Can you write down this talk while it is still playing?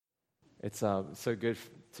It's so good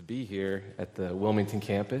to be here at the Wilmington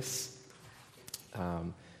campus.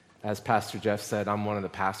 As Pastor Jeff said, I'm one of the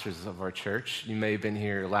pastors of our church. You may have been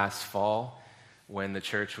here last fall when the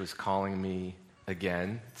church was calling me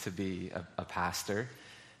again to be a pastor.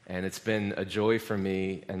 And it's been a joy for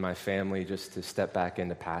me and my family just to step back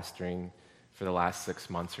into pastoring for the last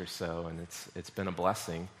 6 months or so. And it's been a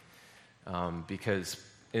blessing because,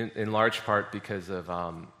 in large part, because of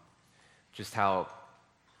just how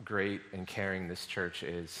great and caring this church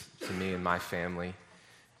is to me and my family,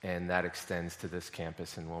 and that extends to this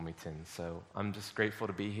campus in Wilmington. So I'm just grateful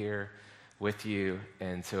to be here with you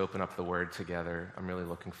and to open up the Word together. I'm really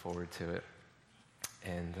looking forward to it,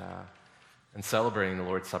 and celebrating the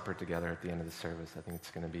Lord's Supper together at the end of the service. I think it's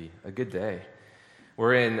going to be a good day.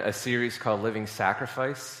 We're in a series called Living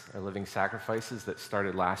Sacrifice, or Living Sacrifices, that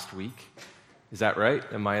started last week. Is that right?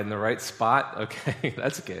 Am I in the right spot? Okay,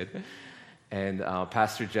 that's good. And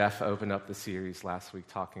Pastor Jeff opened up the series last week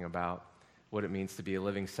talking about what it means to be a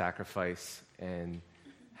living sacrifice and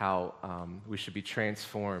how we should be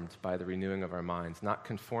transformed by the renewing of our minds, not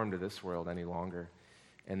conformed to this world any longer,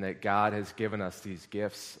 and that God has given us these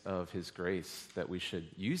gifts of His grace that we should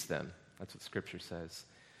use them. That's what Scripture says.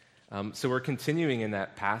 So we're continuing in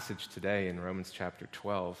that passage today in Romans chapter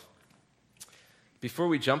 12. Before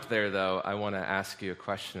we jump there, though, I want to ask you a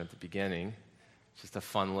question at the beginning. Just a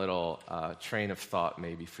fun little train of thought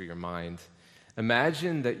maybe for your mind.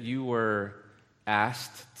 Imagine that you were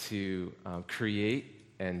asked to create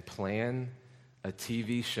and plan a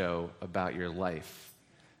TV show about your life,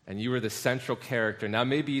 and you were the central character. Now,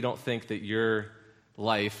 maybe you don't think that your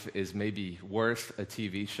life is maybe worth a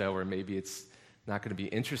TV show, or maybe it's not going to be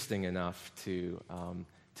interesting enough to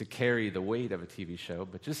carry the weight of a TV show,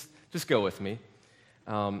 but just go with me.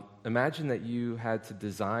 Imagine that you had to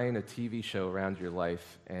design a TV show around your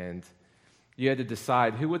life, and you had to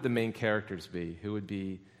decide who would the main characters be, who would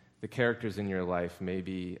be the characters in your life.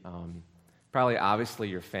 Maybe, probably obviously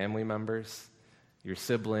your family members, your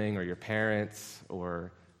sibling or your parents,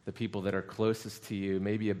 or the people that are closest to you,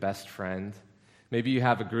 maybe a best friend. Maybe you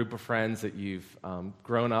have a group of friends that you've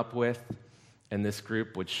grown up with, and this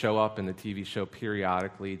group would show up in the TV show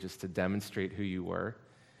periodically just to demonstrate who you were.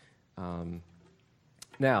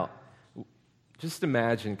 Now, just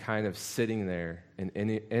imagine kind of sitting there and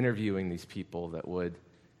interviewing these people that would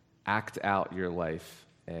act out your life,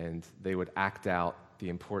 and they would act out the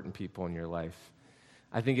important people in your life.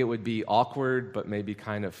 I think it would be awkward, but maybe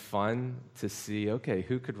kind of fun to see, okay,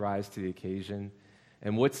 who could rise to the occasion,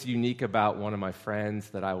 and what's unique about one of my friends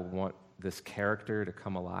that I want this character to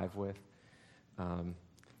come alive with.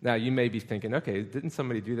 Now, you may be thinking, okay, didn't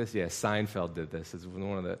somebody do this? Yeah, Seinfeld did this. It's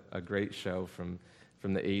a great show from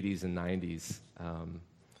the 80s and 90s,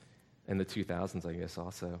 and the 2000s, I guess,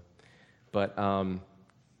 also. But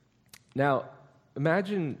now,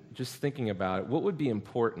 imagine just thinking about it. What would be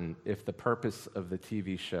important if the purpose of the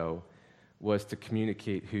TV show was to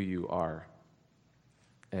communicate who you are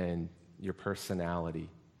and your personality?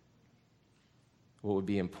 What would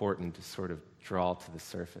be important to sort of draw to the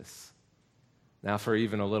surface? Now, for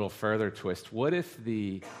even a little further twist, what if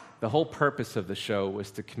the whole purpose of the show was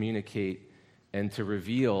to communicate and to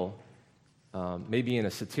reveal, maybe in a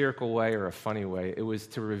satirical way or a funny way, it was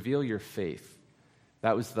to reveal your faith.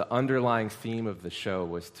 That was the underlying theme of the show,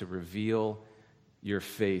 was to reveal your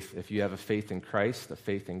faith. If you have a faith in Christ, a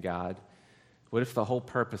faith in God, what if the whole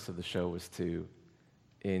purpose of the show was to,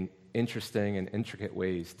 in interesting and intricate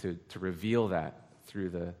ways, to reveal that through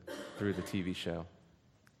the TV show?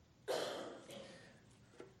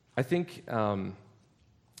 I think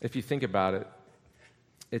if you think about it,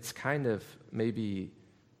 it's kind of maybe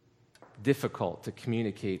difficult to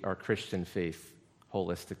communicate our Christian faith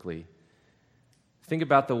holistically. Think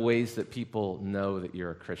about the ways that people know that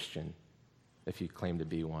you're a Christian, if you claim to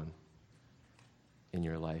be one in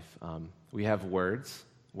your life. We have words.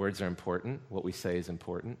 Words are important. What we say is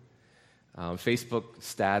important. Facebook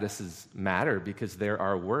statuses matter because there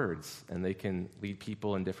are words, and they can lead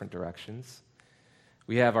people in different directions.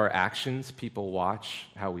 We have our actions. People watch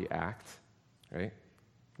how we act, right?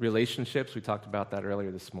 Relationships, we talked about that earlier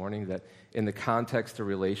this morning, that in the context of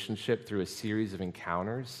relationship, through a series of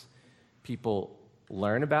encounters, people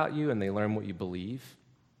learn about you and they learn what you believe.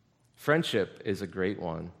 Friendship is a great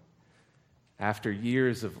one. After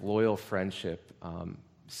years of loyal friendship,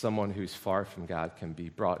 someone who's far from God can be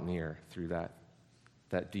brought near through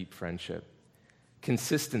that deep friendship.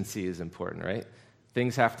 Consistency is important, right?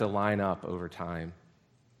 Things have to line up over time.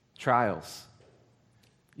 Trials.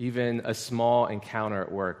 Even a small encounter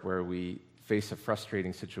at work where we face a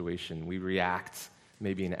frustrating situation, we react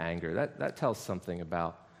maybe in anger. That tells something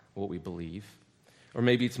about what we believe. Or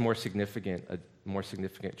maybe it's a more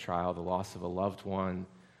significant trial, the loss of a loved one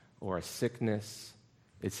or a sickness.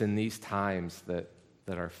 It's in these times that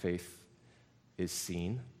our faith is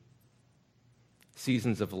seen.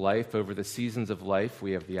 Seasons of life. Over the seasons of life,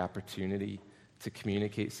 we have the opportunity to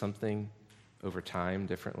communicate something over time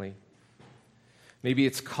differently. Maybe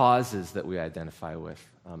it's causes that we identify with,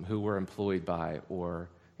 who we're employed by, or,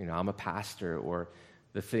 I'm a pastor, or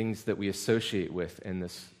the things that we associate with in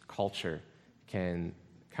this culture can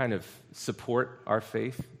kind of support our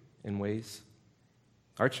faith in ways.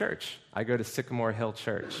 Our church. I go to Sycamore Hill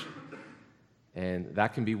Church, and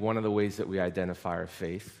that can be one of the ways that we identify our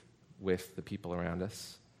faith with the people around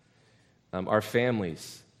us. Our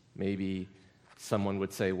families. Maybe someone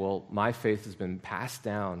would say, well, my faith has been passed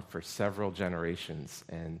down for several generations,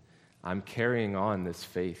 and I'm carrying on this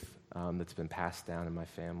faith that's been passed down in my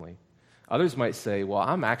family. Others might say, well,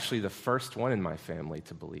 I'm actually the first one in my family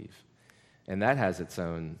to believe, and that has its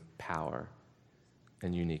own power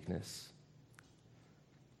and uniqueness.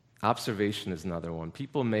 Observation is another one.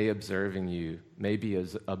 People may be observing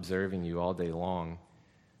you all day long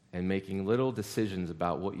and making little decisions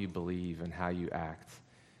about what you believe and how you act.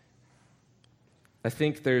 I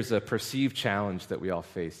think there's a perceived challenge that we all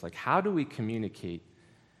face. Like, how do we communicate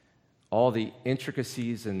all the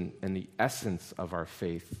intricacies and the essence of our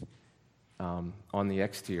faith on the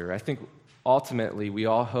exterior? I think ultimately we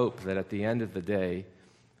all hope that at the end of the day,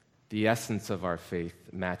 the essence of our faith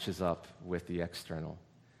matches up with the external.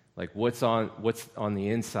 Like what's on the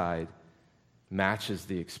inside matches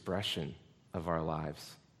the expression of our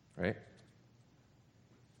lives, right?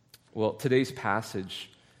 Well, today's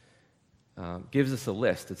passage gives us a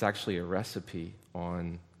list. It's actually a recipe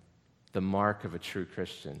on the mark of a true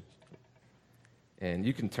Christian. And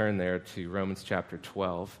you can turn there to Romans chapter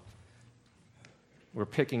 12. We're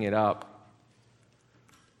picking it up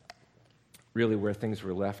really where things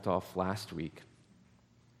were left off last week.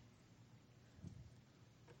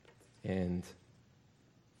 And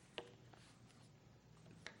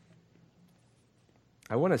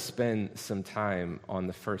I want to spend some time on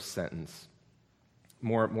the first sentence,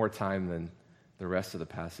 more time than the rest of the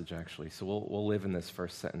passage, actually. So we'll live in this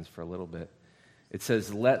first sentence for a little bit. It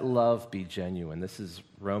says, let love be genuine. This is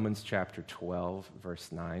Romans chapter 12,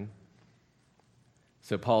 verse 9.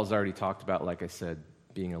 So Paul's already talked about, like I said,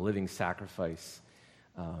 being a living sacrifice,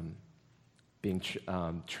 being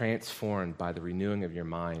transformed by the renewing of your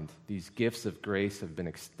mind. These gifts of grace have been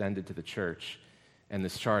extended to the church, and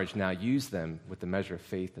this charge, now use them with the measure of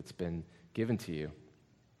faith that's been given to you.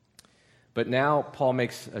 But now Paul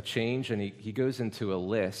makes a change, and he goes into a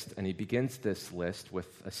list, and he begins this list with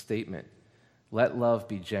a statement, let love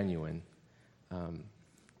be genuine.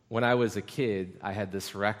 When I was a kid, I had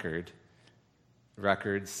this record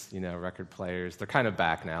players. They're kind of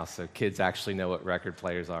back now, so kids actually know what record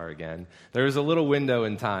players are again. There was a little window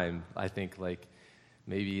in time, I think, like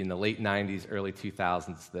maybe in the late 90s, early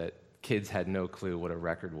 2000s, that kids had no clue what a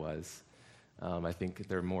record was. I think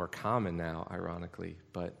they're more common now, ironically.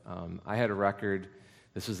 But I had a record.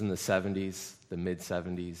 This was in the 70s, the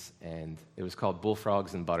mid-70s, and it was called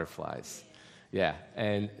Bullfrogs and Butterflies. Yeah,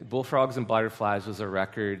 and Bullfrogs and Butterflies was a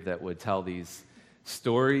record that would tell these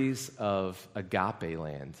stories of agape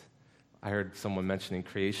land. I heard someone mentioning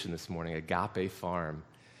creation this morning, agape farm.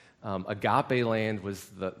 Agape land was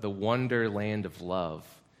the wonder land of love,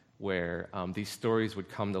 where these stories would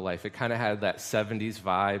come to life. It kind of had that 70s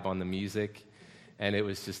vibe on the music, and it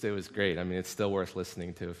was great. I mean, it's still worth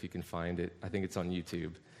listening to if you can find it. I think it's on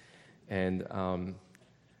YouTube. And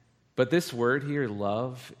but this word here,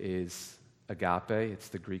 love, is agape. It's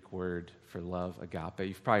the Greek word for love, agape.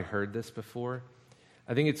 You've probably heard this before.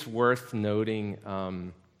 I think it's worth noting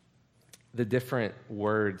the different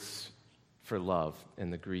words for love in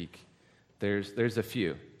the Greek. There's a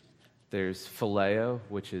few. There's phileo,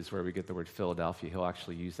 which is where we get the word Philadelphia. He'll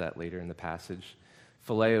actually use that later in the passage.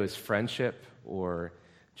 Phileo is friendship, or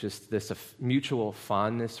just this mutual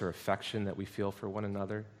fondness or affection that we feel for one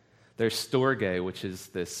another. There's storge, which is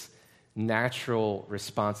this natural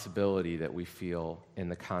responsibility that we feel in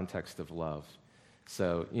the context of love.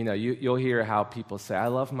 So, you'll hear how people say, I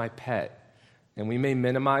love my pet. And we may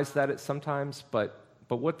minimize that at sometimes, but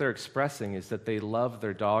what they're expressing is that they love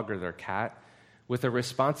their dog or their cat with a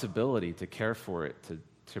responsibility to care for it,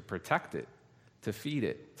 to protect it, to feed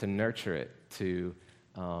it, to nurture it,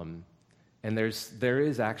 and there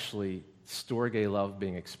is actually storge love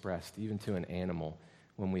being expressed, even to an animal,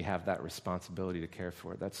 when we have that responsibility to care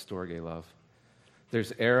for it. That's storge love.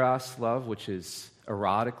 There's eros love, which is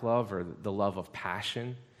erotic love, or the love of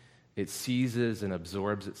passion. It seizes and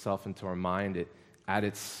absorbs itself into our mind. It, at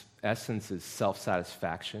its essence, is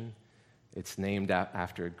self-satisfaction. It's named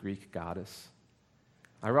after a Greek goddess.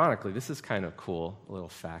 Ironically, this is kind of cool, a little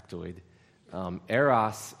factoid.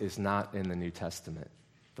 Eros is not in the New Testament.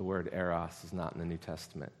 The word eros is not in the New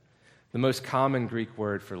Testament. The most common Greek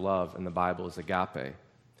word for love in the Bible is agape,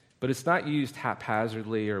 but it's not used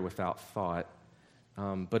haphazardly or without thought.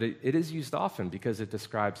 But it is used often because it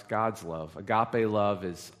describes God's love. Agape love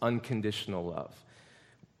is unconditional love.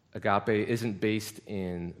 Agape isn't based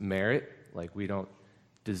in merit, like we don't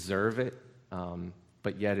deserve it,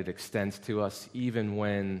 but yet it extends to us even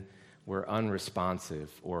when we're unresponsive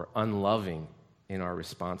or unloving in our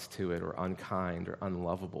response to it, or unkind or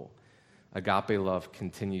unlovable. Agape love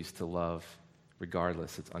continues to love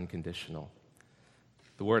regardless. It's unconditional.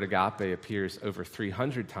 The word agape appears over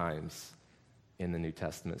 300 times in the New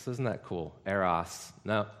Testament. So isn't that cool? Eros,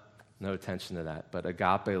 no attention to that. But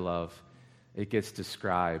agape love, it gets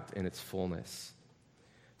described in its fullness.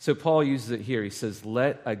 So Paul uses it here. He says,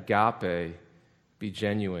 let agape be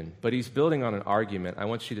genuine. But he's building on an argument. I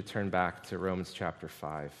want you to turn back to Romans chapter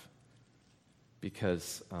 5,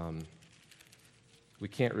 because we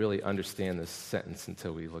can't really understand this sentence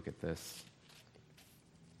until we look at this.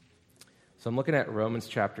 So I'm looking at Romans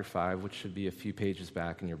chapter 5, which should be a few pages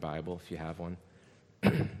back in your Bible if you have one.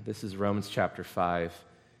 This is Romans chapter 5.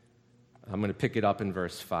 I'm going to pick it up in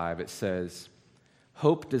verse 5. It says,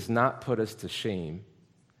 hope does not put us to shame,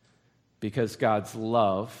 because God's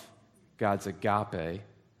love, God's agape,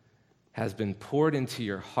 has been poured into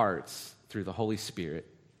your hearts through the Holy Spirit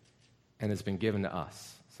and has been given to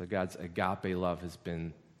us. So God's agape love has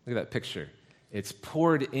been, look at that picture. It's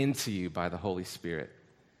poured into you by the Holy Spirit.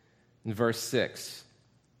 In verse 6,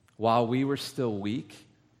 while we were still weak,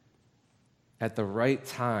 at the right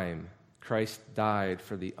time, Christ died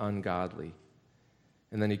for the ungodly.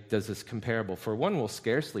 And then he does this comparable. For one will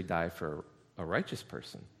scarcely die for a righteous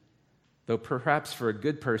person, though perhaps for a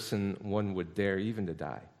good person one would dare even to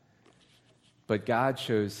die. But God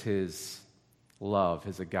shows his love,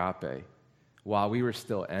 his agape. While we were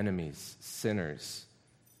still enemies, sinners,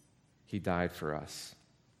 he died for us.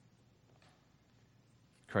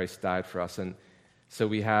 Christ died for us. And so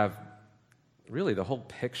we have really the whole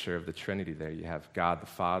picture of the Trinity there. You have God the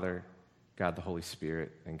Father, God the Holy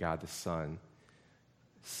Spirit, and God the Son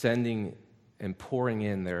sending and pouring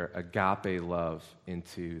in their agape love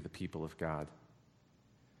into the people of God.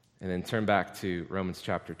 And then turn back to Romans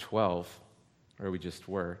chapter 12, where we just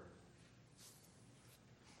were.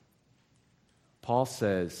 Paul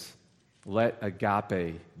says, let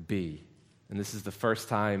agape be. And this is the first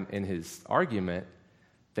time in his argument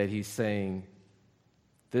that he's saying,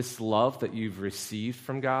 this love that you've received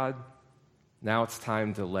from God, now it's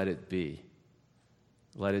time to let it be.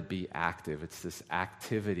 Let it be active. It's this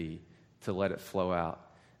activity to let it flow out.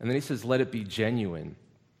 And then he says, let it be genuine.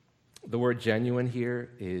 The word genuine here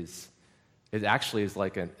it actually is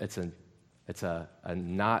like it's a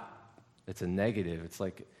negative. It's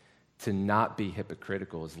like to not be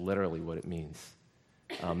hypocritical is literally what it means.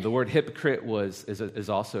 The word hypocrite is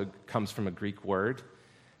also comes from a Greek word.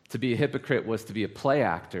 To be a hypocrite was to be a play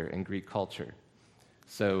actor in Greek culture.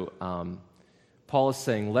 So Paul is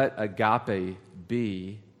saying, let agape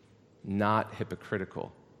be not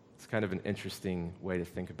hypocritical. It's kind of an interesting way to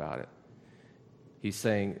think about it. He's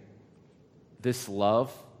saying, this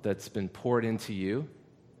love that's been poured into you,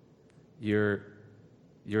 you're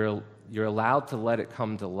allowed to let it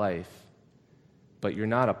come to life, but you're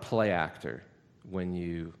not a play actor when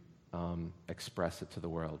you express it to the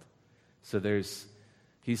world. So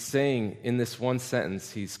he's saying in this one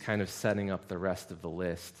sentence, he's kind of setting up the rest of the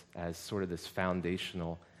list as sort of this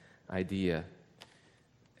foundational idea.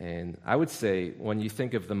 And I would say when you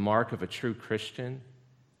think of the mark of a true Christian,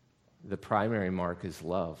 the primary mark is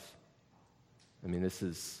love. I mean, this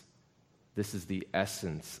is the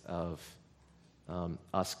essence of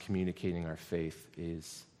us communicating our faith,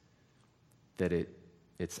 is that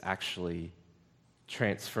it's actually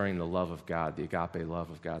transferring the love of God, the agape love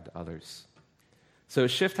of God to others. So a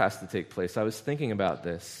shift has to take place. I was thinking about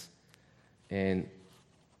this, and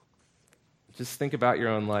just think about your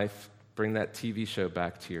own life. Bring that TV show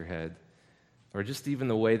back to your head, or just even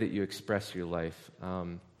the way that you express your life.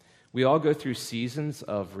 We all go through seasons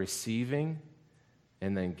of receiving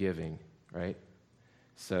and then giving, right?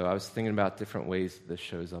 So I was thinking about different ways this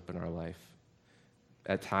shows up in our life.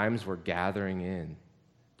 At times we're gathering in,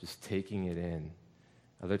 just taking it in.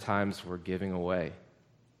 Other times we're giving away,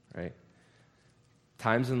 right?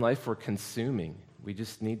 Times in life we're consuming. We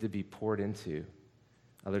just need to be poured into.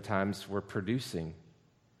 Other times we're producing.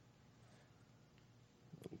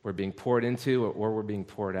 We're being poured into, or we're being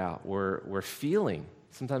poured out. We're feeling.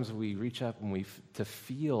 Sometimes we reach up and to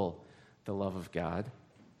feel the love of God.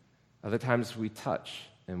 Other times we touch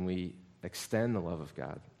and we extend the love of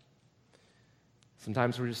God.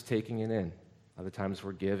 Sometimes we're just taking it in. Other times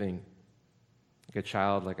we're giving. Like a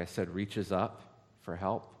child, like I said, reaches up for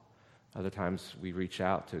help. Other times we reach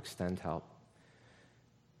out to extend help.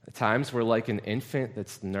 At times we're like an infant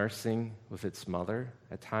that's nursing with its mother.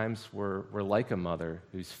 At times we're like a mother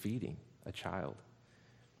who's feeding a child.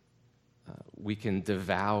 We can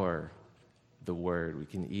devour the word. We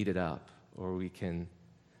can eat it up. Or we can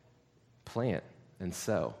plant and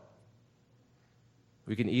sow.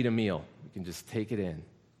 We can eat a meal. We can just take it in.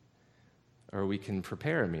 Or we can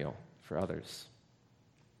prepare a meal for others.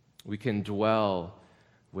 We can dwell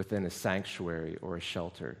within a sanctuary or a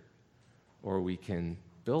shelter. Or we can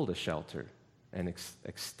build a shelter and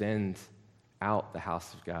extend out the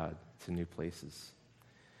house of God to new places.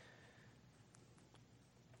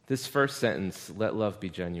 This first sentence, let love be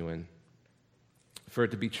genuine, for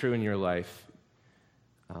it to be true in your life,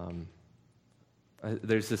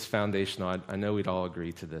 there's this foundational, I know we'd all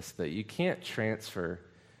agree to this, that you can't transfer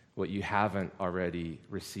what you haven't already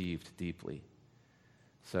received deeply.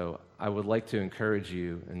 So I would like to encourage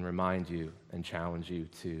you and remind you and challenge you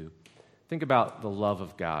to think about the love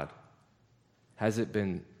of God.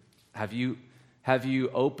 Have you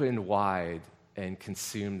opened wide and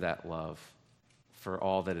consumed that love for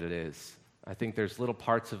all that it is? I think there's little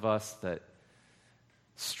parts of us that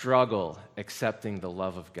struggle accepting the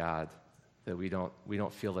love of God, that we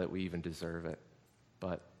don't feel that we even deserve it.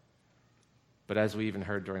 But as we even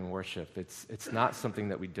heard during worship, it's not something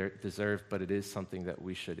that we deserve, but it is something that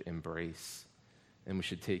we should embrace and we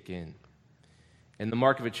should take in. And the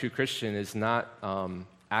mark of a true Christian is not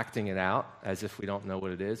acting it out as if we don't know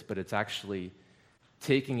what it is, but it's actually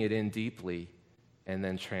taking it in deeply and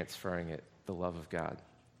then transferring it, the love of God.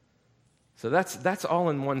 So that's all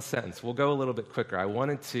in one sentence. We'll go a little bit quicker. I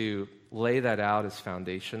wanted to lay that out as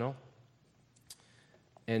foundational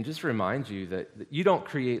and just remind you that you don't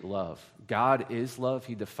create love. God is love.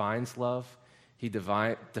 He defines love. He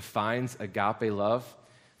defines agape love.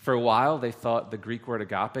 For a while, they thought the Greek word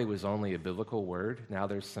agape was only a biblical word. Now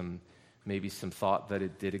there's maybe some thought that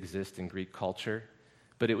it did exist in Greek culture.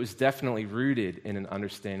 But it was definitely rooted in an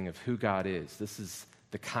understanding of who God is. This is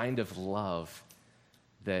the kind of love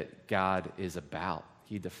that God is about.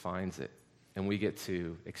 He defines it, and we get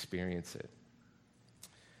to experience it.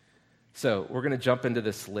 So we're going to jump into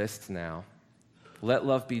this list now. Let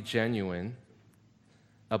love be genuine.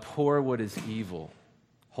 Abhor what is evil.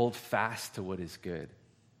 Hold fast to what is good.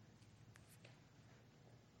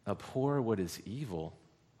 Abhor what is evil.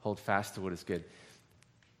 Hold fast to what is good.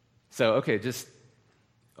 So, okay, just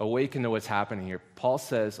awaken to what's happening here. Paul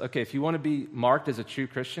says, okay, if you want to be marked as a true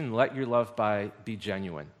Christian, let your love be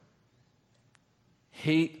genuine.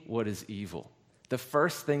 Hate what is evil. The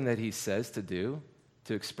first thing that he says to do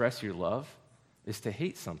to express your love is to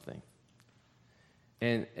hate something.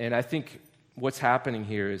 And I think what's happening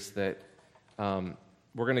here is that we're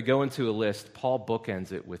going to go into a list. Paul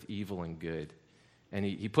bookends it with evil and good. And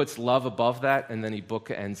he puts love above that, and then he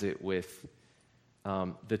bookends it with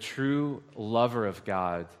the true lover of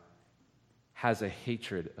God has a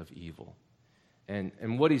hatred of evil.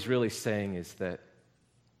 And what he's really saying is that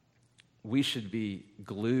we should be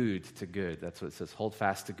glued to good. That's what it says, hold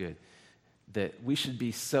fast to good. That we should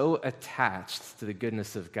be so attached to the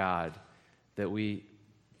goodness of God that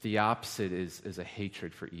the opposite is a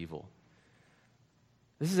hatred for evil.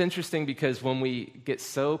 This is interesting because when we get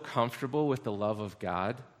so comfortable with the love of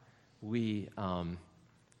God, we kind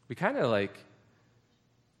of like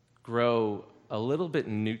grow a little bit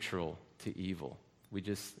neutral to evil.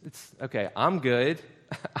 It's okay, I'm good.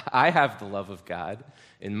 I have the love of God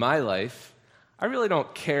in my life. I really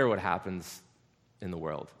don't care what happens in the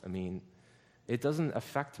world. I mean, it doesn't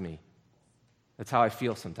affect me. That's how I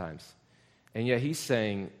feel sometimes. And yet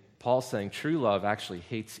Paul's saying true love actually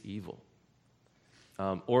hates evil.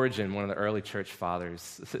 Origen, one of the early church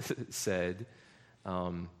fathers, said,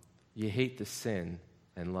 you hate the sin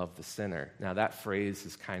and love the sinner. Now that phrase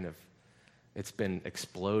is it's been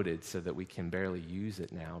exploded so that we can barely use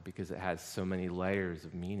it now because it has so many layers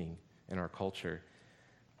of meaning in our culture.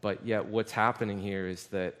 But yet what's happening here is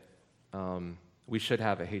that we should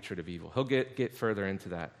have a hatred of evil. He'll get further into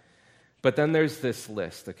that. But then there's this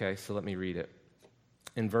list, okay? So let me read it.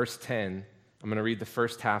 In verse 10, I'm going to read the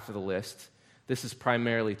first half of the list. This is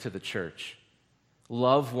primarily to the church.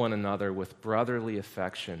 Love one another with brotherly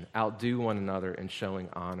affection. Outdo one another in showing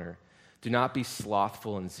honor. Do not be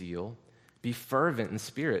slothful in zeal. Be fervent in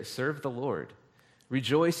spirit. Serve the Lord.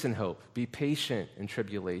 Rejoice in hope. Be patient in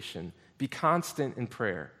tribulation. Be constant in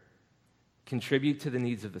prayer. Contribute to the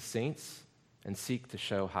needs of the saints and seek to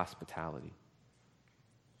show hospitality.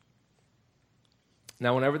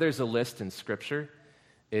 Now, whenever there's a list in Scripture,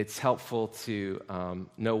 it's helpful to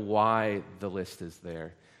know why the list is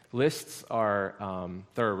there. Lists are,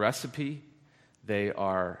 they're a recipe, they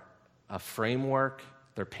are a framework,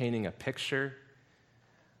 they're painting a picture.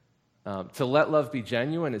 To let love be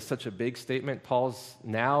genuine is such a big statement. Paul's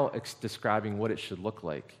now describing what it should look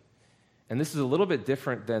like. And this is a little bit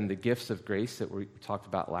different than the gifts of grace that we talked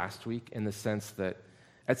about last week, in the sense that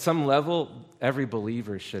at some level, every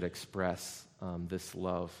believer should express this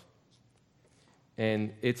love.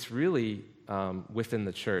 And it's really within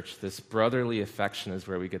the church. This brotherly affection is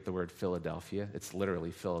where we get the word Philadelphia. It's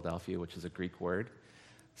literally Philadelphia, which is a Greek word.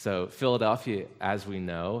 So Philadelphia, as we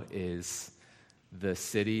know, is the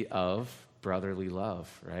city of brotherly love,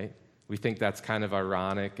 right? We think that's kind of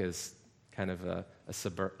ironic as kind of a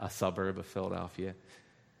suburb of Philadelphia.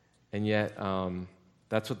 And yet,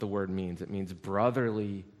 that's what the word means. It means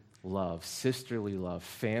brotherly love, sisterly love,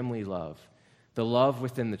 family love. The love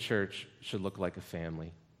within the church should look like a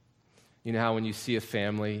family. You know how when you see a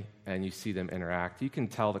family and you see them interact, you can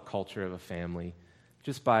tell the culture of a family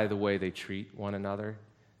just by the way they treat one another.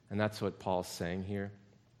 And that's what Paul's saying here.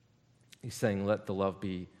 He's saying, let the love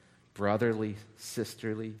be brotherly,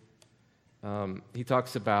 sisterly. He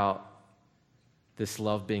talks about this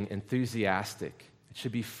love being enthusiastic. It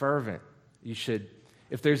should be fervent.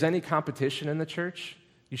 If there's any competition in the church,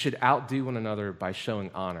 you should outdo one another by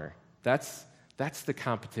showing honor. That's the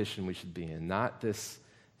competition we should be in, not this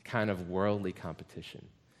kind of worldly competition.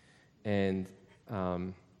 And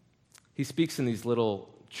he speaks in these little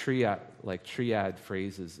triad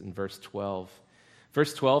phrases in verse 12.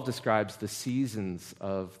 Verse 12 describes the seasons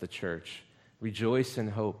of the church. Rejoice in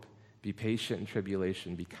hope, be patient in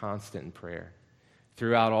tribulation, be constant in prayer.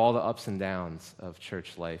 Throughout all the ups and downs of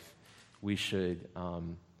church life, we should,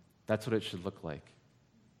 that's what it should look like.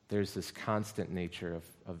 There's this constant nature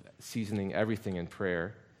of seasoning everything in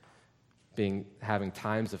prayer, having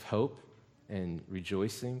times of hope and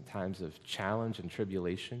rejoicing, times of challenge and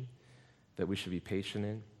tribulation that we should be patient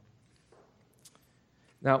in.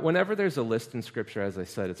 Now, whenever there's a list in Scripture, as I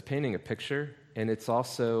said, it's painting a picture, and it's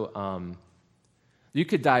also, you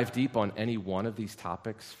could dive deep on any one of these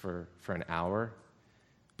topics for an hour,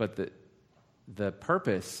 but the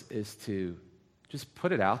purpose is to just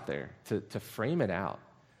put it out there, to frame it out,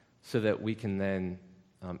 so that we can then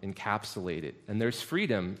encapsulate it. And there's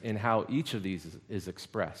freedom in how each of these is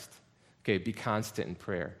expressed. Okay, be constant in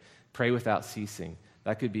prayer. Pray without ceasing.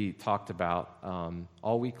 That could be talked about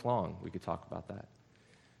all week long. We could talk about that.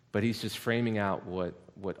 But he's just framing out what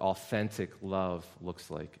authentic love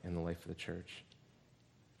looks like in the life of the church.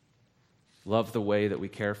 Love the way that we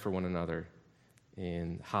care for one another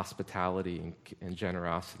in hospitality and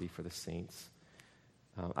generosity for the saints.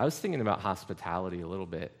 I was thinking about hospitality a little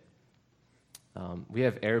bit. We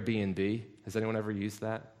have Airbnb. Has anyone ever used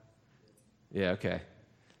that? Yeah, okay.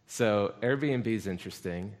 So Airbnb is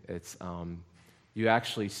interesting. It's you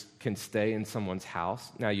actually can stay in someone's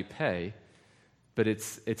house. Now you pay, but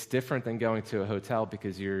it's different than going to a hotel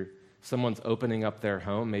because someone's opening up their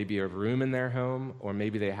home, maybe a room in their home, or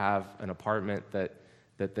maybe they have an apartment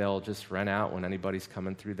that they'll just rent out when anybody's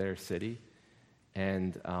coming through their city.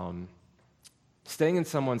 And staying in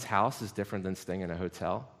someone's house is different than staying in a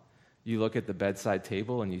hotel. You look at the bedside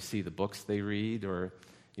table and you see the books they read, or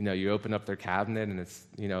you open up their cabinet and it's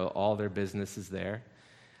all their business is there.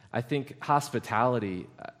 I think hospitality,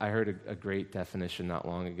 I heard a great definition not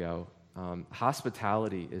long ago.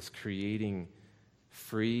 Hospitality is creating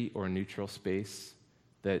free or neutral space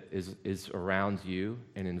that is around you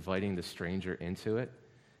and inviting the stranger into it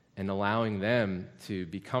and allowing them to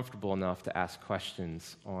be comfortable enough to ask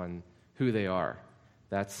questions on who they are.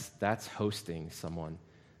 That's hosting someone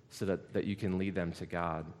so that you can lead them to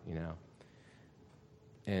God,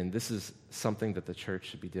 And this is something that the church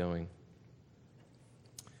should be doing.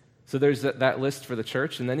 So there's that list for the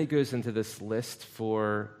church, and then he goes into this list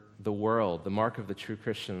for the world, the mark of the true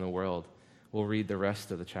Christian in the world. We'll read the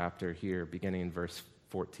rest of the chapter here, beginning in verse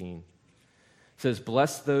 14. It says,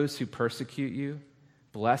 "Bless those who persecute you,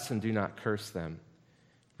 bless and do not curse them.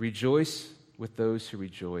 Rejoice with those who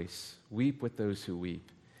rejoice, weep with those who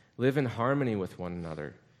weep. Live in harmony with one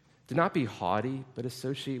another. Do not be haughty, but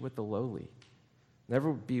associate with the lowly.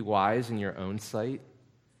 Never be wise in your own sight.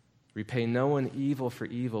 Repay no one evil for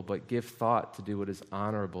evil, but give thought to do what is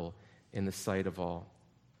honorable in the sight of all.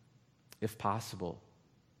 If possible,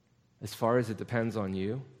 as far as it depends on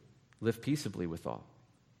you, live peaceably with all.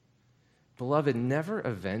 Beloved, never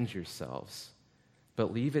avenge yourselves,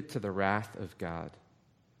 but leave it to the wrath of God.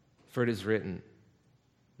 For it is written,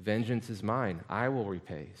 'Vengeance is mine, I will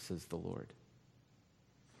repay,' says the Lord.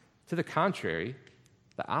 To the contrary,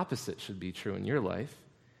 The opposite should be true in your life.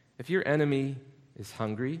 If your enemy is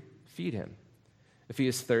hungry, feed him. If he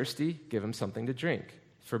is thirsty, give him something to drink.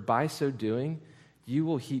 For by so doing, you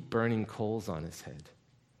will heap burning coals on his head.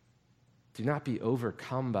 Do not be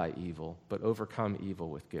overcome by evil, but overcome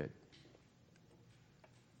evil with good.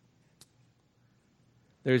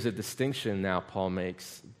 There's a distinction now Paul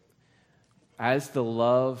makes. As the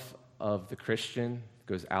love of the Christian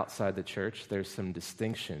goes outside the church, there's some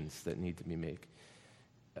distinctions that need to be made.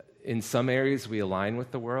 In some areas, we align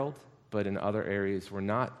with the world, but in other areas, we're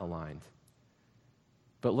not aligned.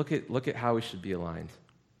 But look at how we should be aligned.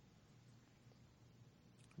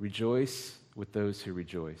 Rejoice with those who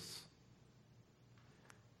rejoice.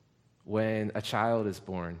 When a child is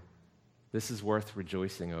born, this is worth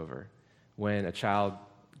rejoicing over. When a child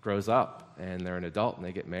grows up and they're an adult and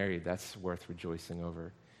they get married, that's worth rejoicing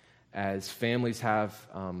over. As families have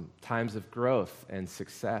times of growth and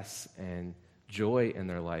success and joy in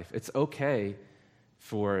their life, it's okay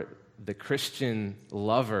for the Christian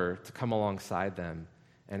lover to come alongside them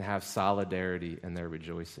and have solidarity in their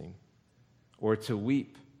rejoicing, or to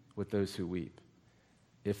weep with those who weep.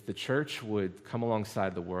 If the church would come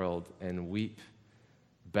alongside the world and weep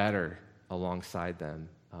better alongside them,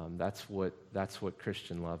 that's what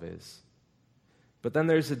Christian love is. But then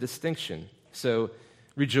there's a distinction. So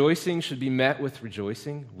rejoicing should be met with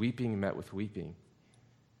rejoicing, weeping met with weeping.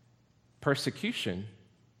 Persecution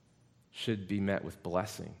should be met with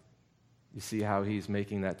blessing. You see how he's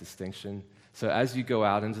making that distinction? So as you go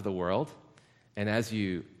out into the world and as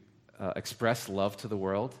you express love to the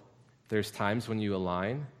world, there's times when you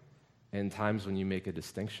align and times when you make a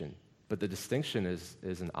distinction. But the distinction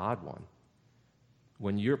is an odd one.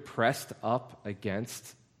 When you're pressed up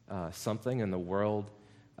against something and the world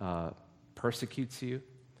persecutes you,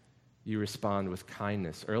 you respond with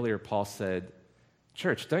kindness. Earlier, Paul said,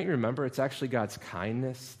 "Church, don't you remember it's actually God's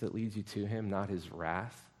kindness that leads you to him, not his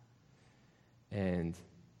wrath? And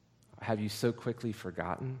have you so quickly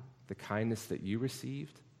forgotten the kindness that you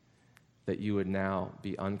received that you would now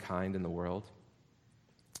be unkind in the world?"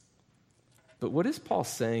 But what is Paul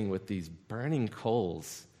saying with these burning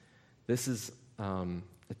coals? This is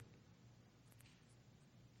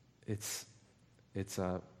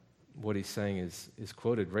what he's saying is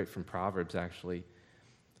quoted right from Proverbs, actually.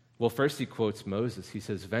 Well, first he quotes Moses. He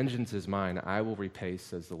says, "Vengeance is mine, I will repay,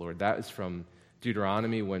 says the Lord." That is from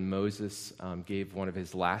Deuteronomy, when Moses gave one of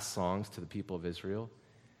his last songs to the people of Israel.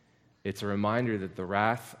 It's a reminder that the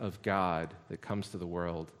wrath of God that comes to the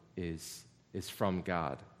world is from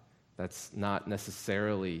God. That's not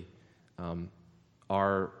necessarily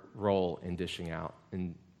our role in dishing out.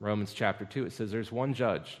 In Romans chapter 2, it says there's one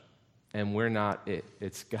judge, and we're not it.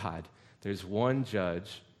 It's God. There's one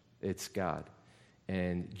judge, it's God.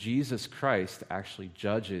 And Jesus Christ actually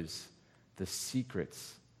judges the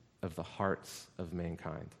secrets of the hearts of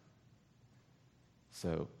mankind.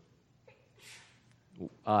 So,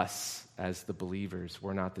 us, as the believers,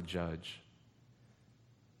 we're not the judge.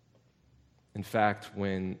 In fact,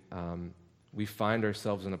 when we find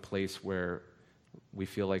ourselves in a place where we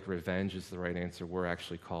feel like revenge is the right answer, we're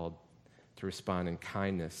actually called to respond in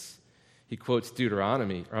kindness. He quotes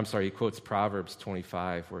Proverbs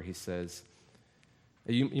 25, where he says,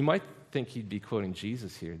 you might think he'd be quoting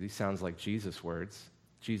Jesus here. These sounds like Jesus' words.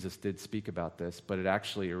 Jesus did speak about this, but it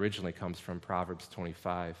actually originally comes from Proverbs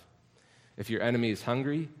 25. If your enemy is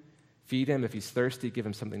hungry, feed him. If he's thirsty, give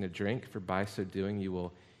him something to drink, for by so doing you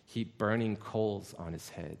will heap burning coals on his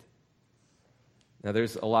head. Now,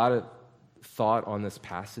 there's a lot of thought on this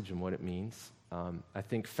passage and what it means. I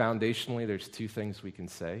think foundationally there's two things we can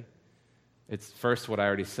say. It's first, what I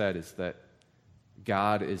already said is that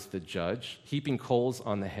God is the judge. Heaping coals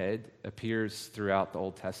on the head appears throughout the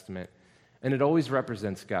Old Testament, and it always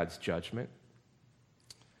represents God's judgment.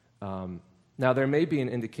 Now, there may be an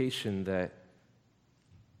indication that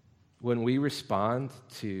when we respond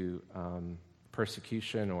to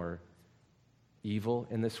persecution or evil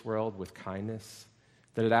in this world with kindness,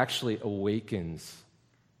 that it actually awakens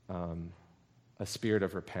a spirit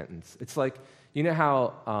of repentance. It's like, you know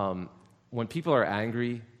how when people are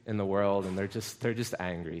angry in the world and they're just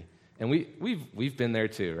angry, and we've been there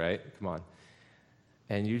too, right? Come on.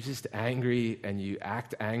 And you're just angry and you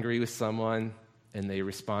act angry with someone and they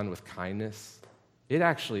respond with kindness, it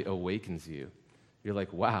actually awakens you. You're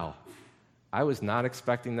like, wow, I was not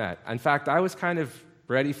expecting that. In fact, I was kind of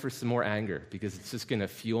ready for some more anger because it's just going to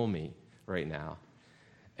fuel me right now.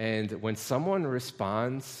 And when someone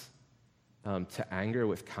responds to anger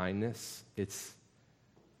with kindness, it's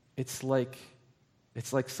like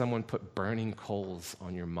someone put burning coals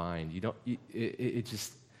on your mind. You don't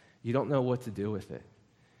know what to do with it.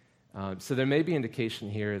 So there may be indication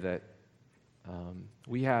here that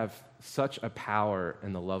we have such a power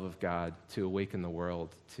in the love of God to awaken the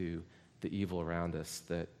world to the evil around us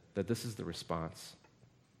that this is the response.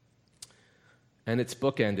 And it's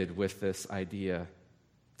bookended with this idea,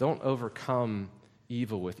 don't overcome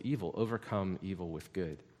evil with evil, overcome evil with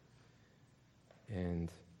good.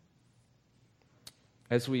 And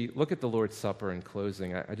as we look at the Lord's Supper in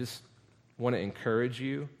closing, I just want to encourage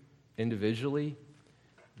you individually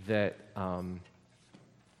that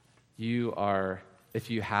if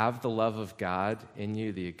you have the love of God in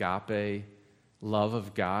you, the agape love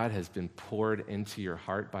of God has been poured into your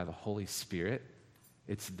heart by the Holy Spirit.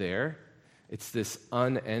 It's there. It's this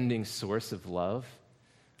unending source of love.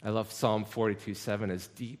 I love Psalm 42:7, as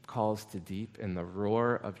deep calls to deep, in the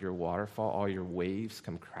roar of your waterfall, all your waves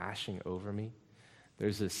come crashing over me.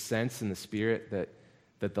 There's this sense in the Spirit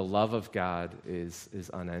that the love of God is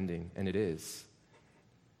unending, and it is.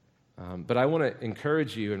 But I want to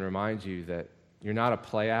encourage you and remind you that you're not a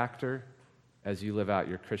play actor as you live out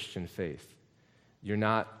your Christian faith. You're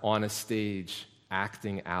not on a stage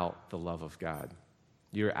acting out the love of God.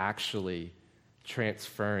 You're actually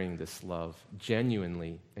transferring this love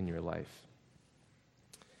genuinely in your life.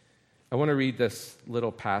 I want to read this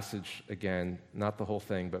little passage again, not the whole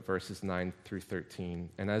thing, but verses 9 through 13.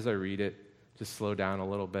 And as I read it, just slow down a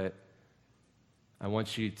little bit. I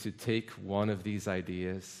want you to take one of these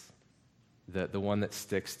ideas, the one that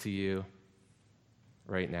sticks to you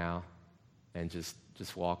right now, and just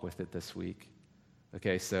walk with it this week.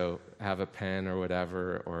 Okay, so have a pen or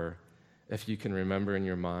whatever, or if you can remember in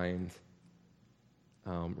your mind,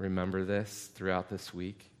 remember this throughout this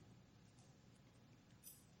week.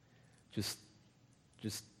 Just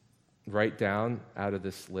write down out of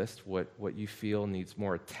this list what you feel needs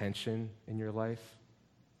more attention in your life.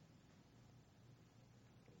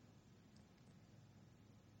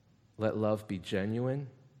 Let love be genuine.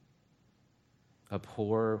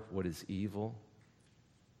 Abhor what is evil.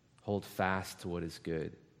 Hold fast to what is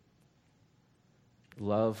good.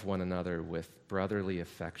 Love one another with brotherly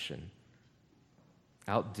affection.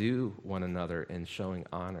 Outdo one another in showing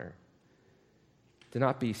honor. Do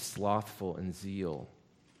not be slothful in zeal.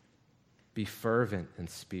 Be fervent in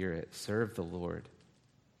spirit. Serve the Lord.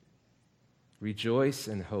 Rejoice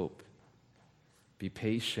in hope. Be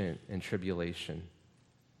patient in tribulation.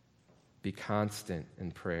 Be constant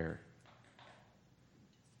in prayer.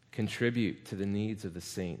 Contribute to the needs of the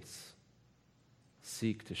saints.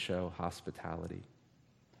 Seek to show hospitality.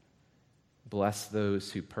 Bless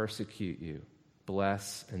those who persecute you.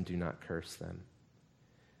 Bless and do not curse them.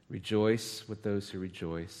 Rejoice with those who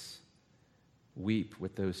rejoice. Weep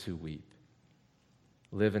with those who weep.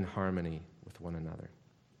 Live in harmony with one another.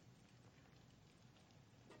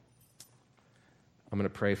 I'm going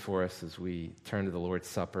to pray for us as we turn to the Lord's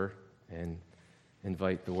Supper and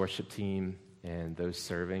invite the worship team and those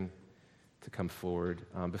serving to come forward.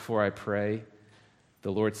 Before I pray,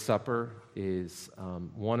 the Lord's Supper is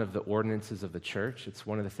one of the ordinances of the church. It's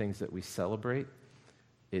one of the things that we celebrate.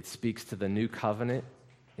 It speaks to the new covenant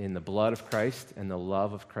in the blood of Christ and the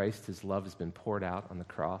love of Christ. His love has been poured out on the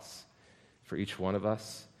cross for each one of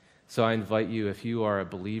us. So I invite you, if you are a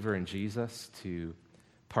believer in Jesus, to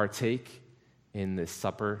partake in this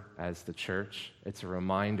supper as the church. It's a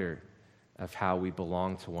reminder of how we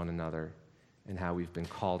belong to one another and how we've been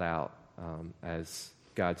called out as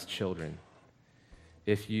God's children.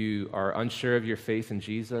 If you are unsure of your faith in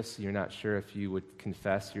Jesus, you're not sure if you would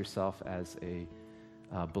confess yourself as a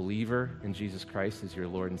believer in Jesus Christ as your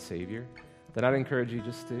Lord and Savior, then I'd encourage you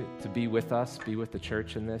just to be with us, be with the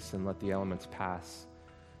church in this, and let the elements pass.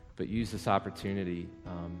 But use this opportunity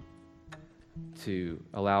to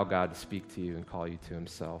allow God to speak to you and call you to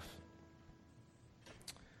himself.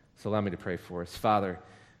 So allow me to pray for us. Father,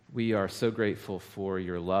 we are so grateful for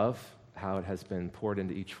your love, how it has been poured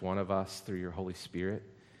into each one of us through your Holy Spirit.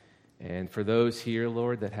 And for those here,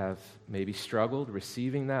 Lord, that have maybe struggled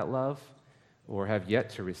receiving that love or have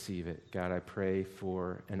yet to receive it, God, I pray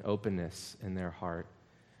for an openness in their heart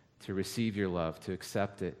to receive your love, to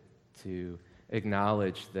accept it, to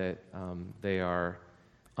acknowledge that they are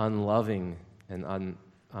unloving and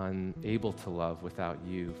unable to love without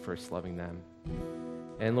you first loving them.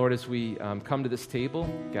 And Lord, as we come to this table,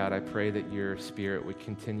 God, I pray that your Spirit would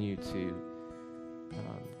continue to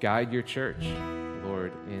guide your church,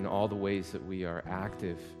 Lord, in all the ways that we are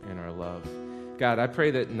active in our love. God, I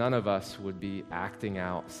pray that none of us would be acting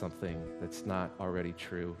out something that's not already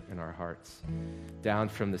true in our hearts. Down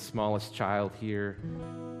from the smallest child here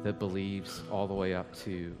that believes all the way up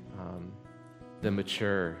to the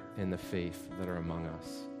mature in the faith that are among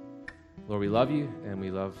us. Lord, we love you, and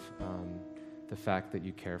we love the fact that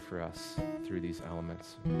you care for us through these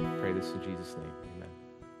elements. Pray this in Jesus' name. Amen.